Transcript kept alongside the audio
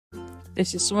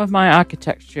This is some of my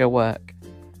architecture work.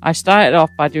 I started off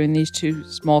by doing these two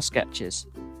small sketches.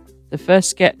 The first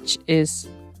sketch is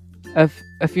of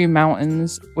a few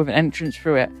mountains with an entrance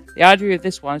through it. The idea of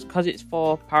this one is because it's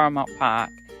for Paramount Park,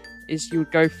 is you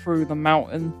would go through the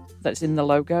mountain that's in the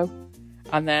logo,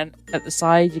 and then at the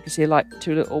side you can see like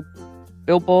two little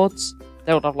billboards.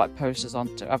 They would have like posters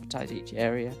on to advertise each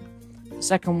area. The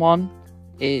second one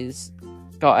is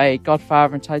got a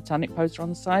Godfather and Titanic poster on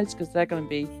the sides because they're going to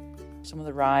be some of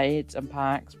the rides and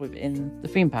parks within the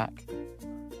theme park.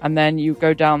 And then you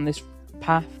go down this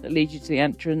path that leads you to the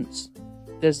entrance.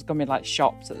 There's going to be like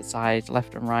shops at the sides,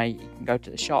 left and right. You can go to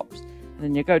the shops, and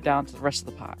then you go down to the rest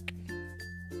of the park.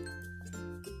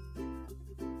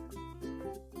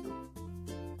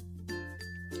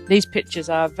 These pictures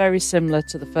are very similar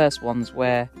to the first ones,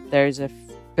 where there is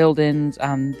buildings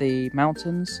and the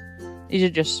mountains. These are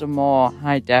just some more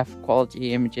high-def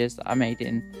quality images that I made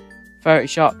in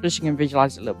Photoshop, just so you can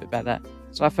visualize it a little bit better.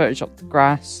 So I photoshopped the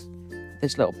grass,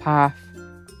 this little path.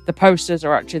 The posters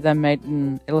are actually then made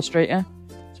in Illustrator.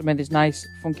 So I made these nice,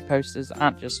 funky posters that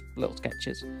aren't just little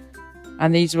sketches.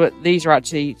 And these are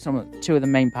actually two of the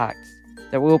main parks.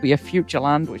 There will be a future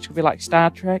land, which will be like Star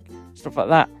Trek, stuff like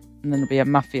that. And then there'll be a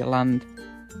Mafia land.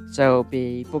 So it'll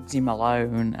be Bugsy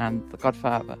Malone and the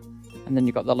Godfather. And then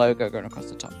you've got the logo going across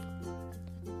the top.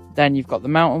 Then you've got the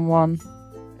mountain one.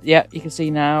 Yeah, you can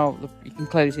see now, you can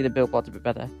clearly see the billboards a bit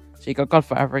better. So you've got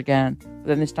Godfather again. But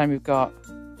then this time you've got,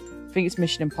 I think it's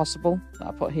Mission Impossible that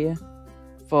I put here,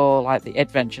 for like the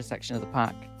adventure section of the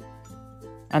park.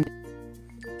 And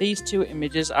these two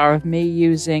images are of me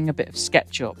using a bit of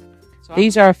SketchUp. So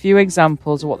these are a few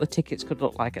examples of what the tickets could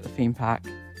look like at the theme park.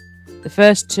 The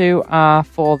first two are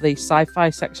for the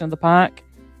sci-fi section of the park.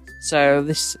 So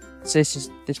this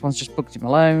one's just Bugsy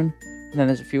Malone, and then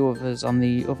there's a few others on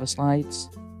the other slides.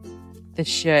 This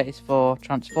shirt is for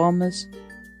Transformers.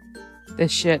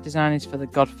 This shirt design is for the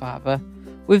Godfather.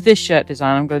 With this shirt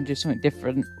design, I'm going to do something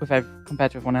different compared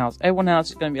to everyone else. Everyone else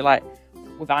is going to be like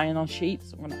with iron-on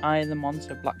sheets. I'm going to iron them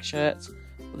onto black shirts.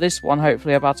 But this one,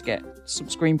 hopefully, I'm about to get some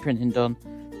screen printing done,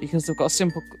 because they've got a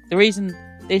simple. The reason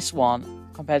this one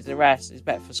compared to the rest is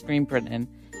better for screen printing,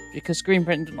 because screen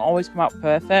printing doesn't always come out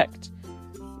perfect,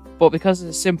 but because of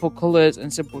the simple colours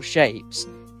and simple shapes,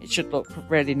 it should look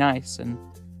really nice and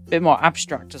a bit more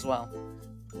abstract as well.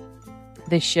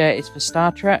 This shirt is for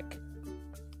Star Trek.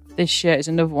 This shirt is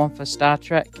another one for Star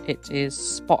Trek. It is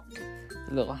Spock,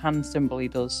 the little hand symbol he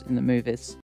does in the movies.